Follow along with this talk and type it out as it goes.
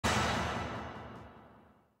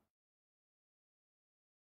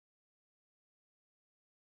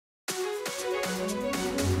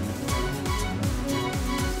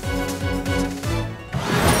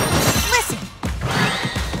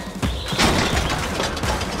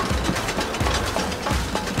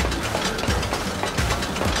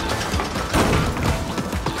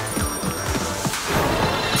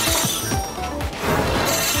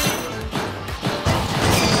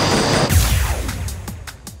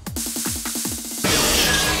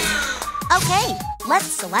Okay, let's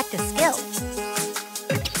select a skill.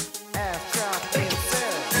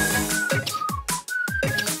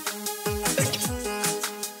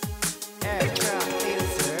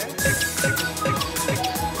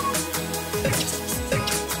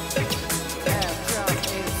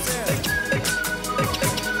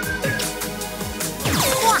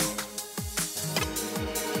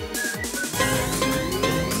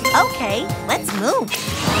 Okay, let's move.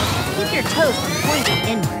 Keep your toes from pointing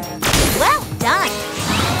inward. Well done.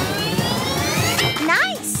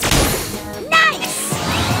 Nice. Nice.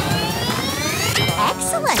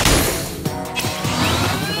 Excellent.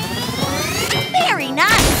 Very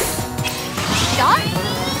nice. Sharp.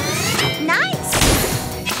 Nice.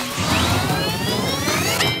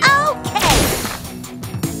 Okay.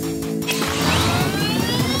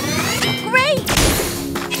 Great.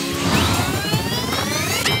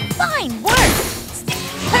 Fine work.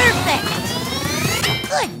 Perfect.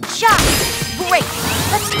 Good job. Great.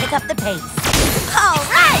 Let's pick up the pace. All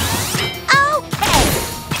right. Okay.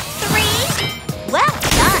 3. Well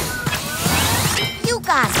done. You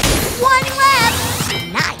got it. 1 left.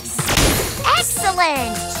 Nice.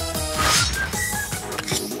 Excellent.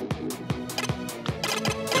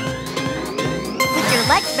 With your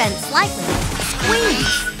legs bent slightly,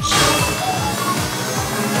 squeeze.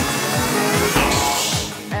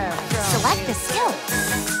 Select a skill.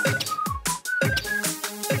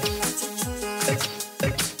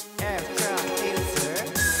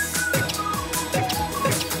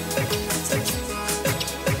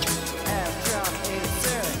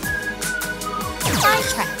 Fly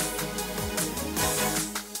track.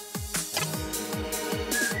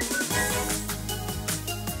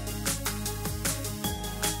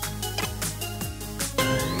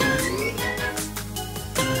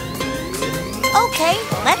 Okay,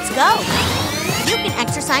 let's go. You can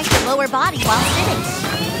exercise your lower body while sitting.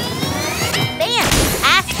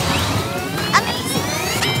 Fantastic. Amazing.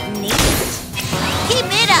 Neat. Keep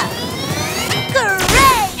it up.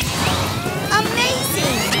 Great.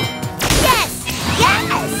 Amazing. Yes.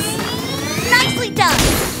 Yes. Nicely done.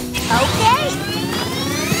 Okay.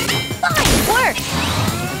 Fine work.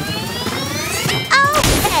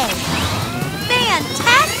 Okay.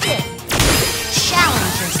 Fantastic.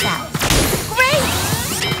 Challenge yourself. Great.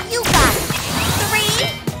 You got it. 3.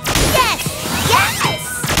 Yes. Yes.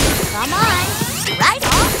 Come on. Right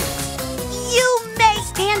on. You may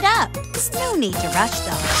stand up. There's no need to rush,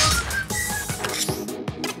 though.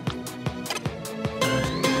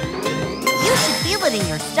 You should feel it in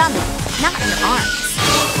your stomach, not your arms.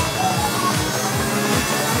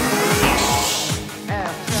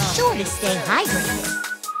 Sure to stay hydrated.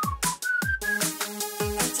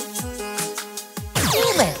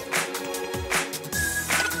 Feel it.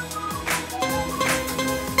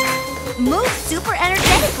 Move super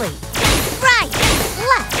energetically. Right,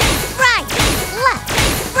 left, right, left,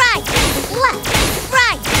 right, left,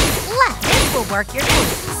 right, left. This will work your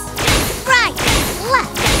glutes. Right,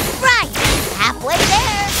 left, right. Halfway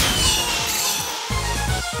there.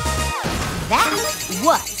 That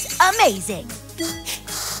was amazing.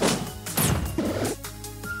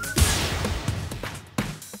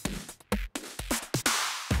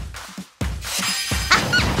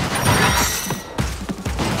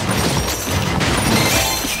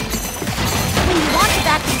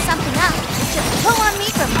 Something up, just pull on me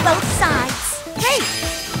from both sides. Great!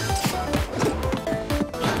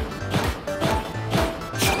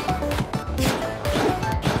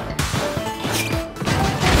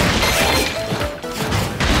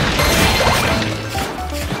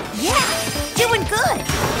 Yeah, doing good.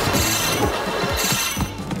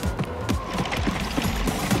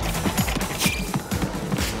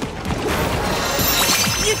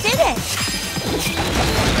 You did it!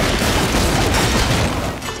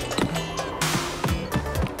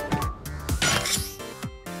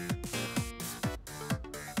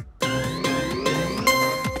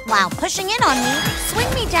 While pushing in on me,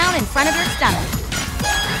 swing me down in front of your stomach.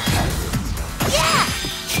 Yeah!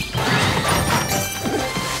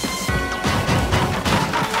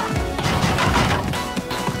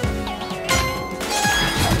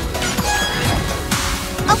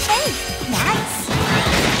 Okay, nice.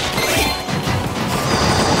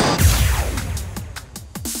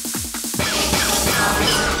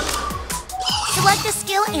 Select a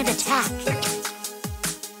skill and attack.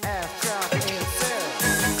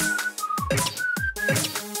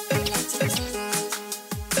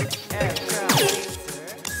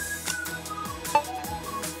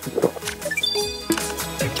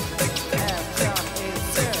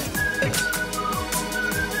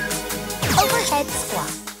 Overhead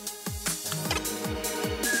squat.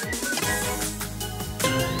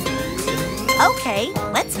 Okay,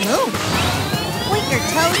 let's move. Point your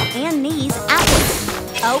toes and knees outward.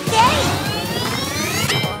 Okay.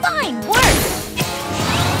 Fine work.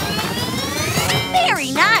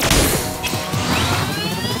 Very nice.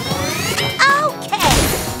 Okay.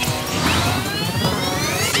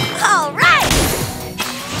 All right.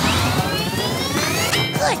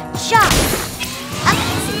 Good job.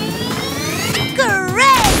 Amazing.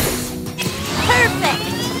 Great. Perfect.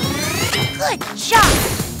 Good job.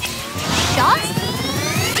 Just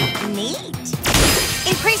neat.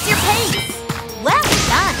 Increase your pace. Well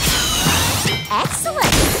done.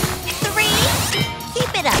 Excellent. 3.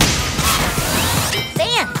 Keep it up.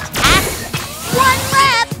 Fantastic. 1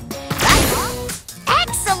 left. Right on.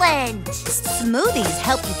 Excellent. Smoothies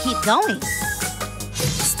help you keep going.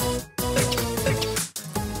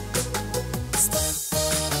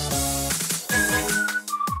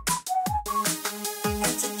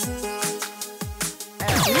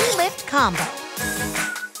 Lift combo.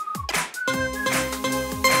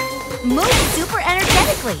 Move super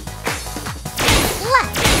energetically.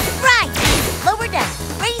 Left, right, lower down,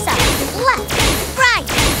 raise up. Left, right,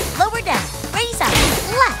 lower down, raise up.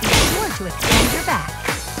 Left. Be sure to extend your back.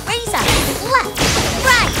 Raise up. Left,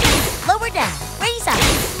 right, lower down, raise up.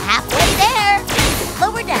 Halfway there.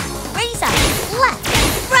 Lower down, raise up. Left,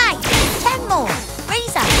 right. 10 more.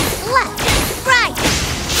 Raise up. Left, right.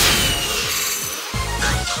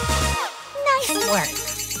 Nice work.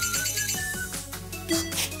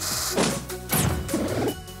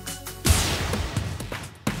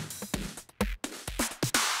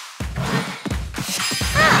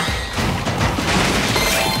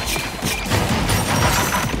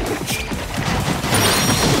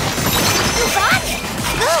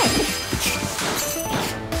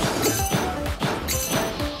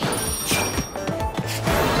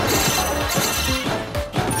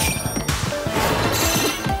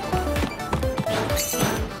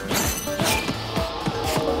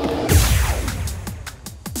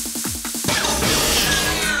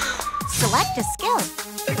 Select a skill.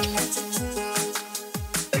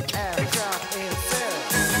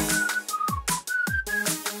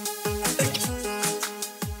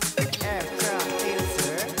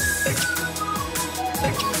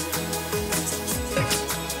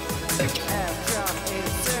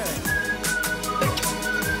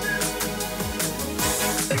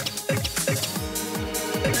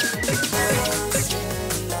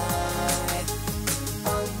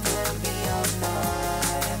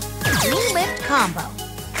 Lift combo.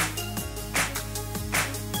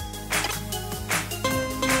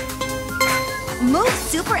 Move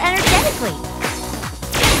super energetically.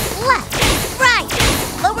 Left, right,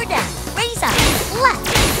 lower down, raise up. Left,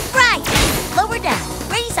 right, lower down,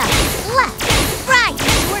 raise up. Left, right. Be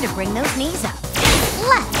sure to bring those knees up.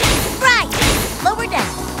 Left, right, lower down,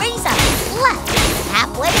 raise up. Left,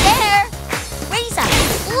 halfway there. Raise up.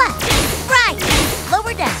 Left, right,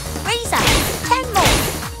 lower down, raise up. 10 more.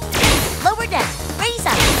 Lower down, raise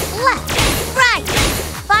up. Left, right.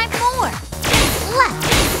 5 more. Left,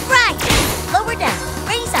 right. Lower down,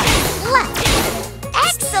 raise up. Left.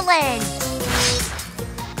 Excellent.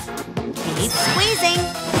 Keep squeezing.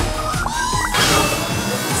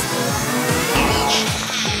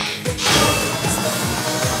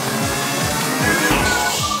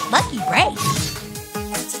 Lucky break.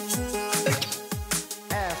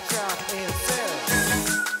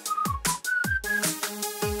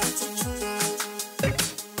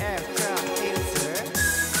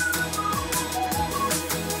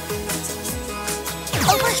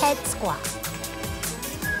 Overhead squat.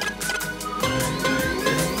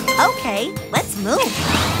 Okay, let's move.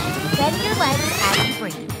 Bend your legs as you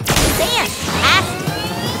breathe. Fantastic!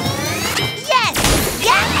 Yes!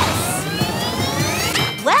 Yes!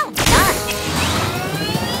 Well done!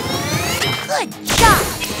 Good job!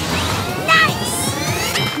 Nice!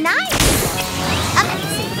 Nice!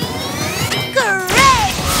 Amazing!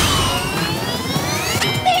 Great!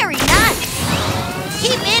 Very nice!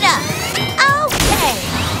 Keep it up! Okay!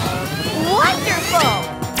 Wonderful!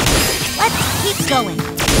 Let's keep going.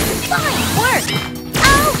 Fine work!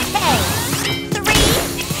 Okay! 3.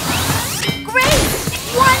 Great!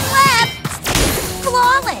 1 left!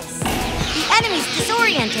 Flawless! The enemy's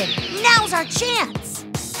disoriented. Now's our chance!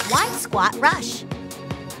 Wide squat rush.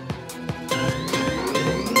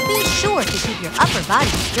 Be sure to keep your upper body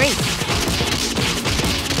straight.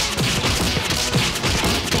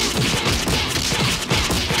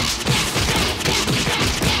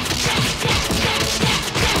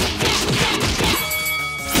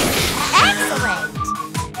 Excellent!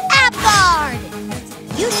 Ab guard!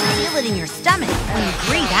 You should feel it in your stomach when you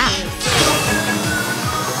breathe out.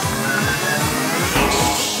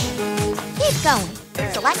 Keep going.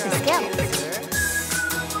 Select the skill.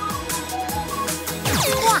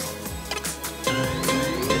 Squat.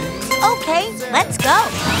 Okay, let's go.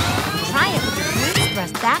 Try it with your glutes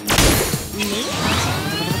thrust back. Neat.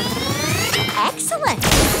 Excellent.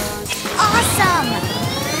 Awesome.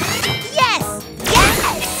 Yes,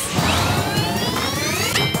 yes.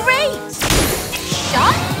 Great.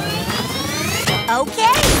 Shot.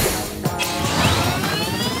 Okay.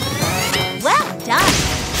 Well done.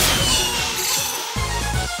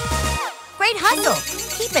 Great hustle.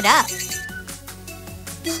 Keep it up.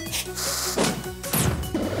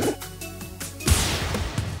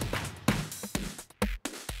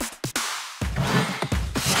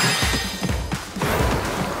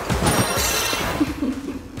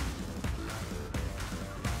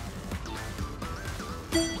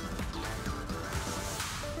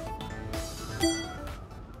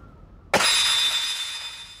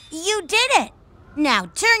 You did it! Now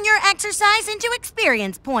turn your exercise into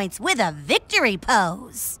experience points with a victory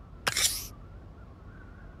pose.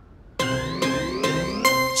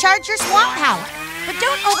 Charge your swamp power, but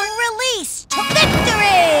don't over-release to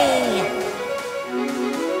victory!